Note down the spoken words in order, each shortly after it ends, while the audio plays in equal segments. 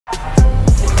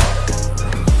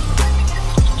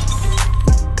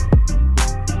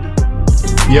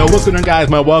Yo, what's going on guys,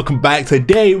 man? Welcome back.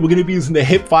 Today we're going to be using the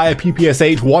HIPFIRE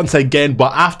PPSH once again,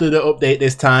 but after the update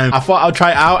this time, I thought I'll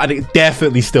try it out and it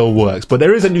definitely still works. But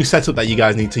there is a new setup that you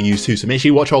guys need to use too, so make sure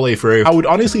you watch all the way through. I would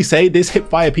honestly say this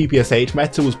HIPFIRE PPSH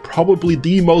meta was probably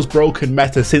the most broken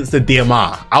meta since the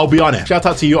DMR. I'll be honest. Shout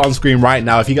out to you on screen right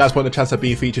now. If you guys want the chance of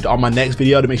being featured on my next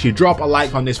video, then make sure you drop a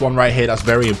like on this one right here. That's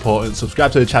very important.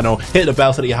 Subscribe to the channel, hit the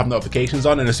bell so that you have notifications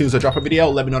on, and as soon as I drop a video,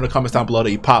 let me know in the comments down below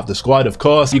that you're part of the squad. Of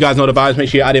course, you guys know the vibes. Make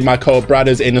sure you add in my code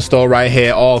Braderz in the store right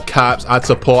here, all caps, add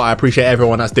support. I appreciate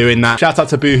everyone that's doing that. Shout out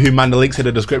to Boohoo, man. The link's in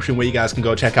the description where you guys can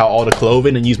go check out all the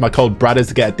clothing and use my code Braderz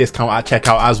to get a discount at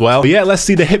checkout as well. But yeah, let's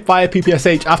see the HIPFIRE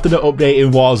PPSH after the update in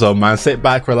Warzone, man. Sit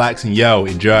back, relax, and yo,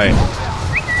 enjoy.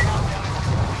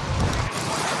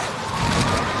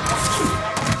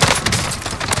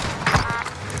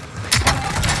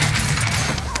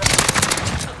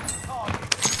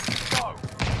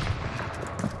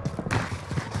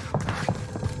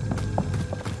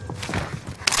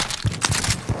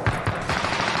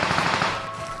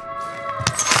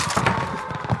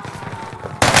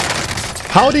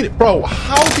 How did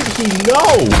he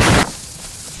know?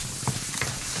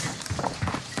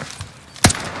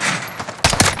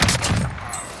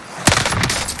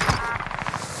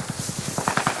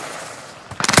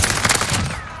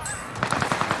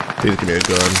 Please give me a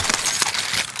gun.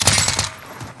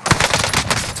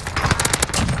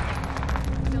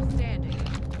 Still standing.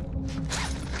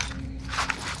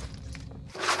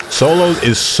 Solos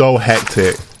is so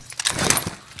hectic.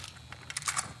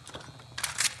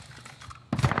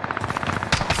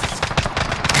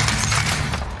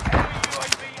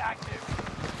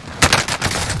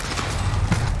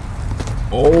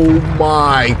 Oh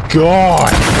my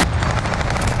god!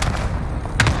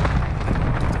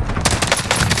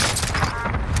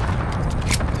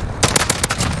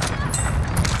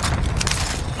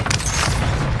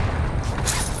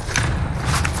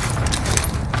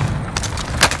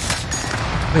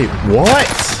 Wait, what?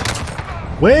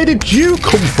 Where did you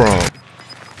come from?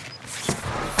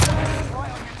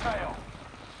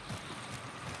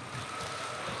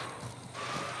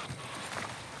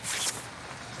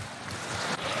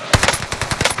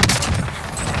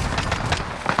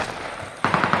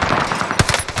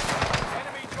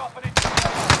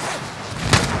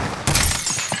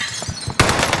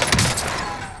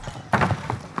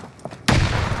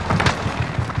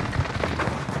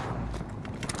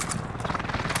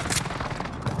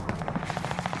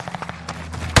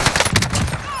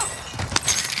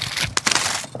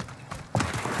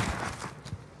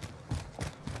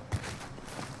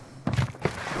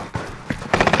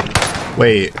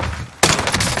 Wait,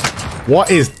 what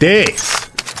is this?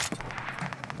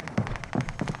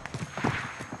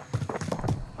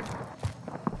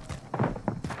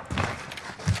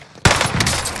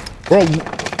 Bro.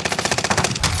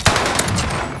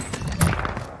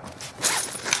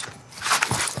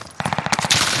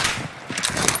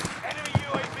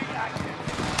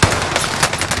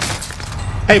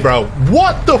 Hey bro,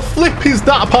 what the flip is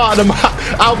that part of the map?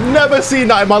 I've never seen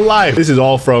that in my life. This is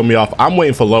all throwing me off. I'm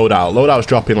waiting for loadout. Loadout's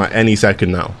dropping like any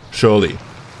second now, surely.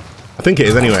 I think it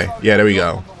is anyway. Yeah, there we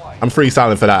go. I'm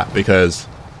freestyling for that because,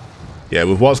 yeah,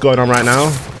 with what's going on right now,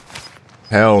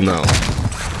 hell no.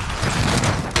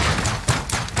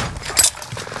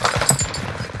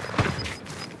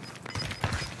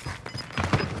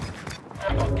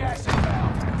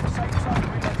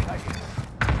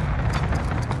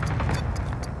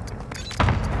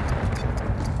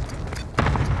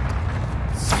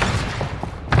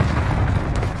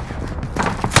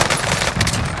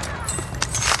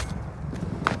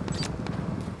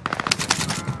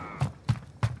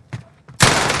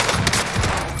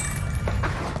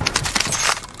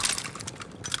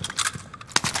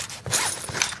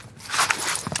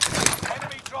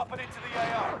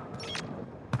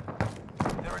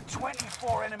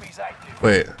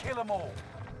 Wait. Kill them all.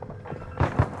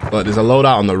 Look, there's a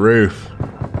loadout on the roof.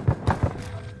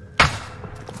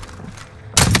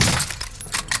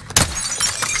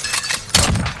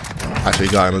 Actually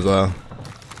got him as well.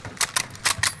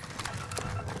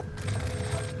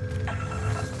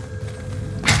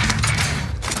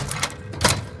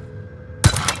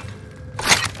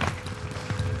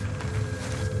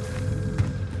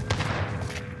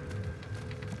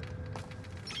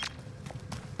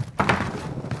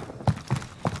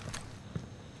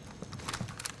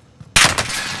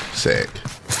 Sick.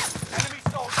 Enemy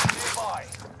soldiers nearby.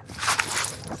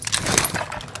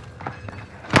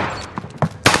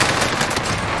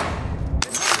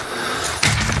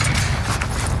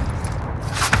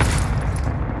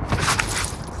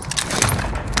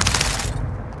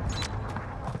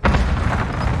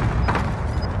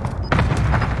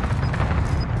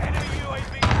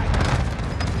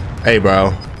 Hey,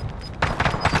 bro.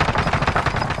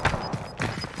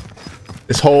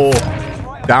 This whole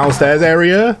downstairs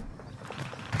area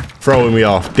throwing me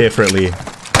off differently.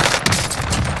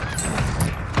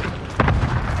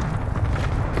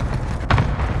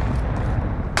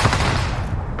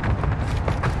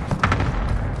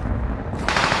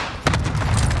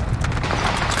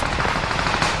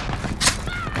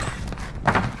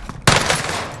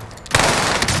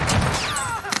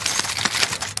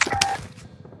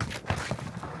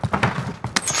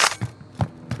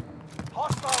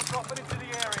 Hostile dropping into the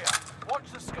area.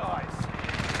 Watch the skies.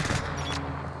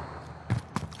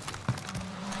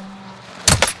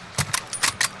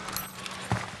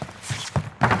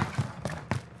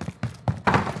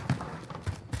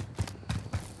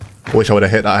 Wish I would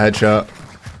have hit that headshot.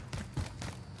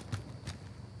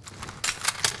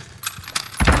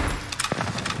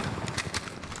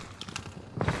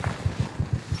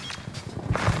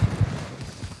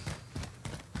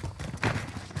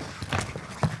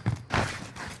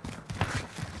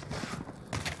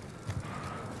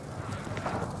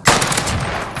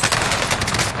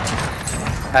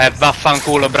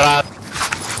 Vaffanculo, bravo.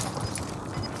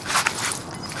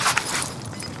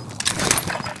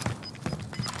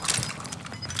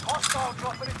 Hostile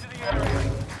dropping into the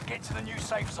area. Get to the new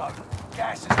safe zone.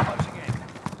 Gas is closing in.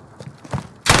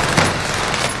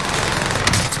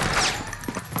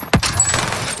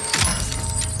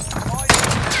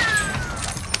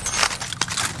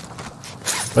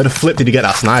 Where the flip did you get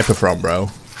that sniper from, bro?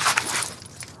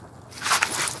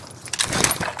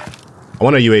 I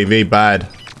want a UAV bad.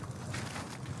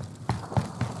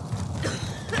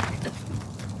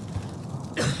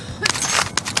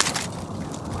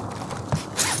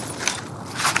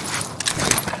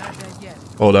 Not dead yet.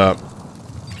 Hold up.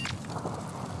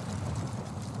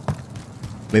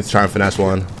 Need to try and finesse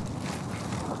one.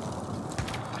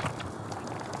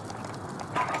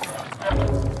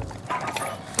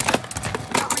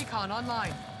 Got recon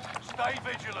online. Stay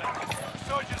vigilant.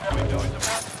 Surgeon's window is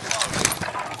about to close.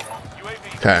 UAV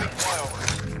Okay. flyover.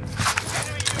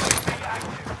 Enemy UAV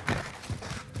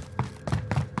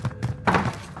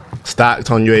active.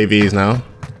 Stacked on UAVs now.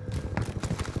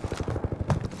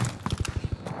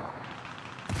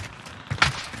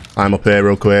 I'm up here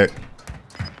real quick.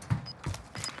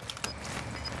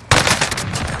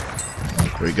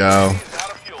 Here we go. Is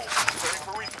out of fuel. Ready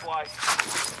for resupply.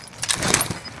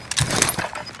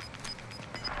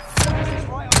 It's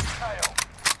right on the tail.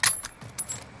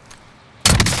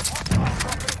 Hostile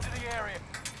dropping into the area.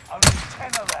 Only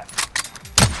 10 are left.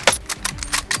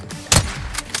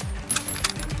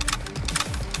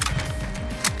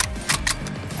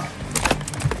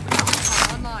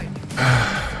 Recon online.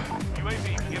 UAV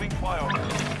giving flyover.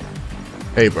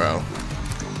 Hey, bro.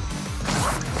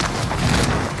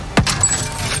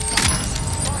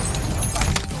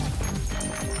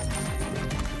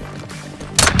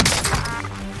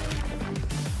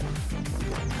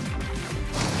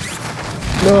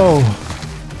 No.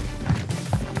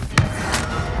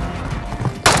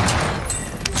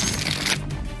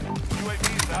 UAV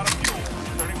is out of fuel.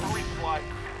 Ready for resupply.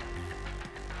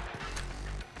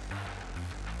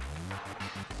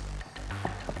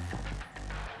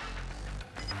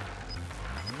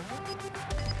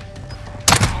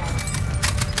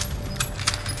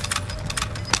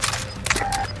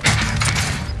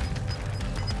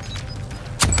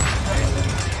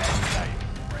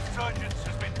 Resurgence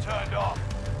has been turned off.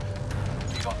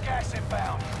 You got gas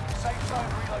inbound. Safe zone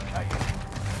relocated.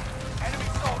 Enemy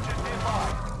soldiers nearby.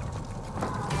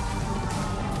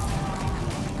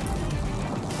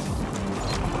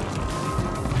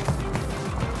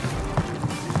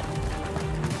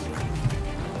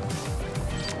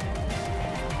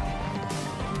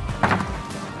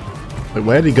 Wait,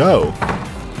 where'd he go?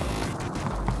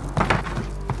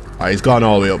 Oh, he's gone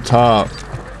all the way up top.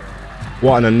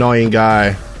 What an annoying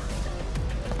guy.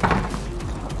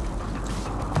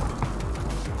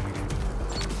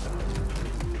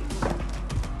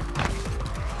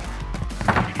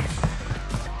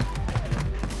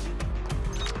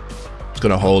 Just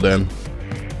gonna hold him.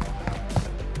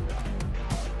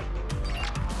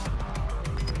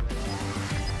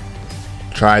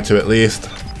 Try to at least.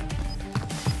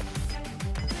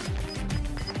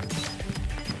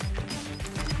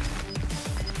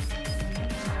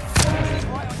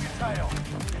 Right on your tail.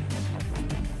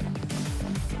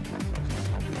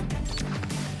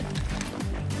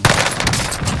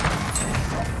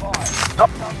 Fire.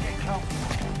 Don't get comfortable.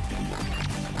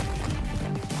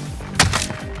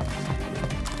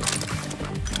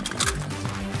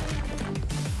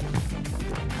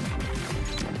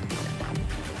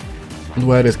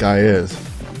 Where this guy is.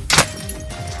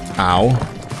 Ow.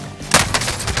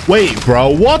 Wait, bro,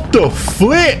 what the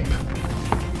flip?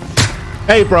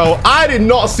 Hey, bro, I did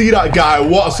not see that guy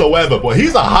whatsoever, but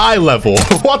he's a high level.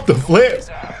 What the flip?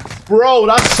 Bro,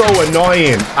 that's so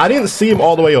annoying. I didn't see him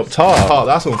all the way up top. Oh,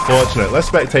 that's unfortunate. Let's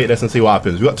spectate this and see what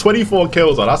happens. We got 24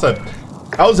 kills on. That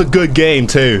was a good game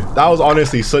too. That was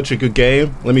honestly such a good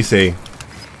game. Let me see.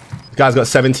 This guy's got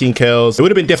 17 kills. It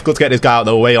would have been difficult to get this guy out of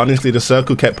the way. Honestly, the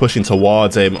circle kept pushing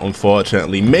towards him,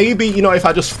 unfortunately. Maybe, you know, if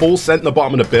I just full sent the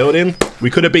bottom of the building, we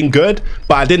could have been good.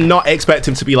 But I did not expect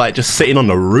him to be like just sitting on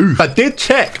the roof. I did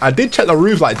check the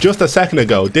roof like just a second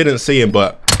ago. Didn't see him,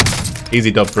 but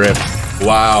easy dub for him.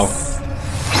 Wow.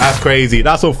 That's crazy.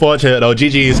 That's unfortunate though.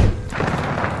 GG's.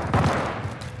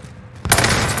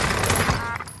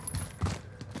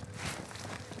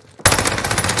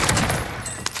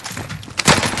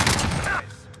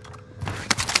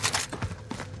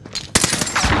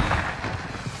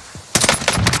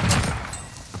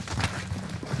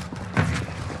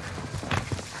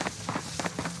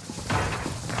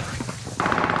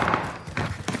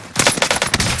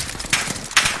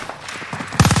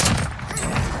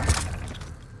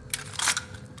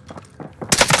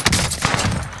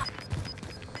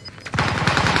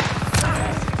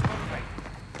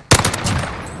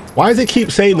 Why does it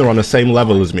keep saying they're on the same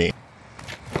level as me?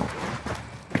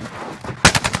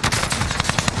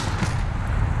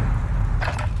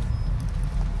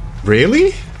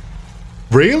 Really?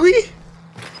 Really?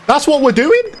 That's what we're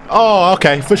doing? Oh,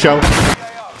 okay, for sure.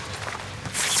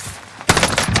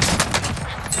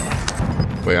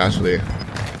 Wait, actually.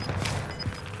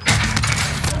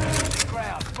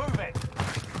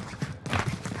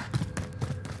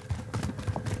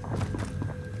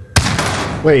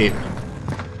 Wait.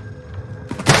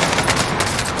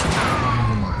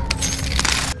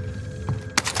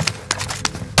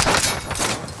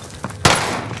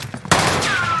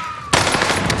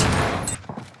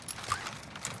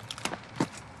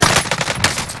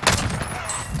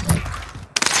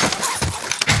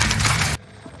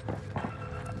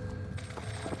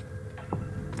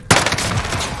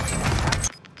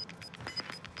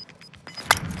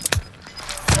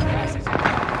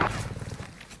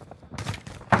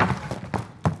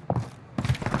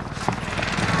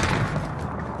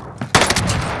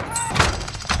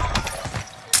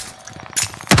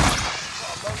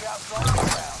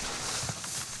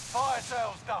 Fire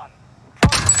sales done.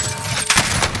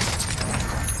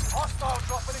 Hostile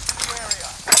dropping into the area.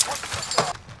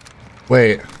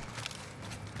 Wait.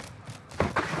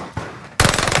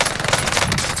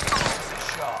 This is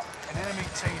sharp. An enemy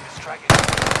team is tracking.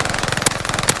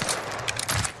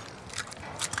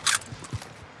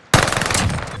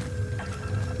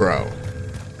 Bro.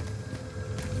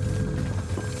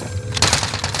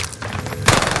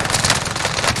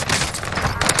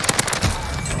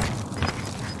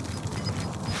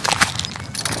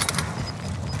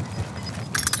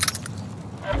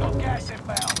 Got gas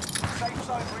inbound. Safe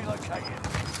zone relocated.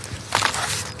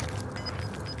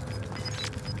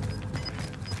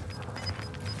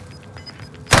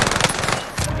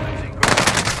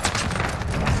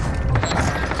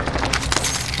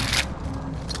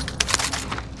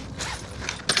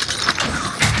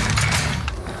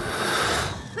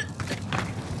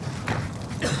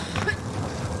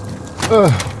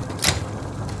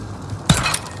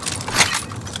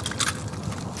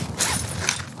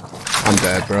 I'm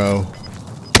dead, bro.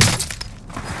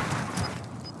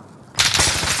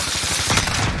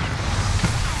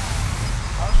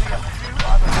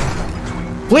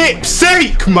 Flip's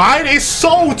sake, man, it's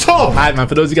so tough. All right, man,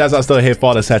 for those of you guys that are still here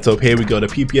for the setup, here we go, the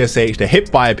PPSH, the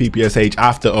HIPFIRE PPSH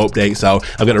after update. So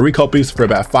I've got a recoil boost for a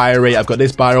better fire rate. I've got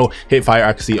this barrel, hip fire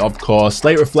accuracy, of course.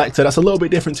 Slate reflector, that's a little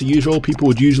bit different to usual. People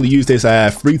would usually use this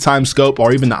 3-time scope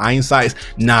or even the iron sights.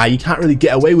 Nah, you can't really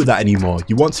get away with that anymore.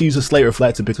 You want to use a slate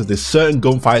reflector because there's certain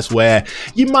gunfights where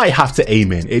you might have to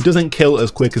aim in. It doesn't kill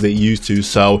as quick as it used to.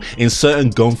 So in certain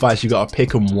gunfights, you got to pick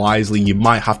them wisely. You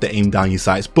might have to aim down your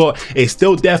sights, but it's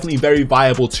still definitely very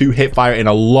viable to hip fire in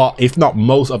a lot, if not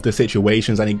most of the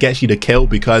situations, and it gets you the kill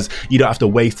because you don't have to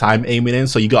waste time aiming in.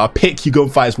 So you got to pick your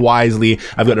gunfights wisely.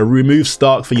 I've got a remove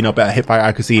stock for, you know, better hip fire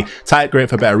accuracy, tight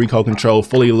grip for better recoil control,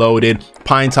 fully loaded,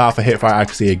 pine tar for hip fire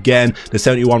accuracy again, the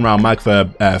 71 round mag for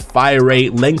fire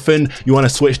rate, lengthen, you want to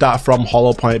switch that from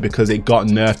hollow point because it got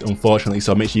nerfed unfortunately,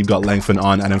 so make sure you've got lengthen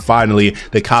on. And then finally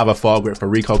the carver foregrip for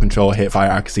recoil control, hip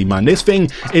fire accuracy. Man, this thing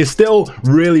is still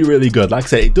really good. Like I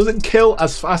said, it doesn't kill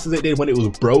as fast as it did when it was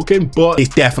broken, but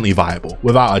it's definitely viable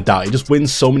without a doubt. It just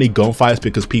wins so many gunfights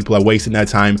because people are wasting their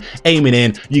time aiming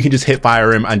in. You can just hip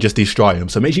fire him and just destroy him.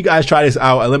 So make sure you guys try this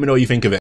out and let me know what you think of it.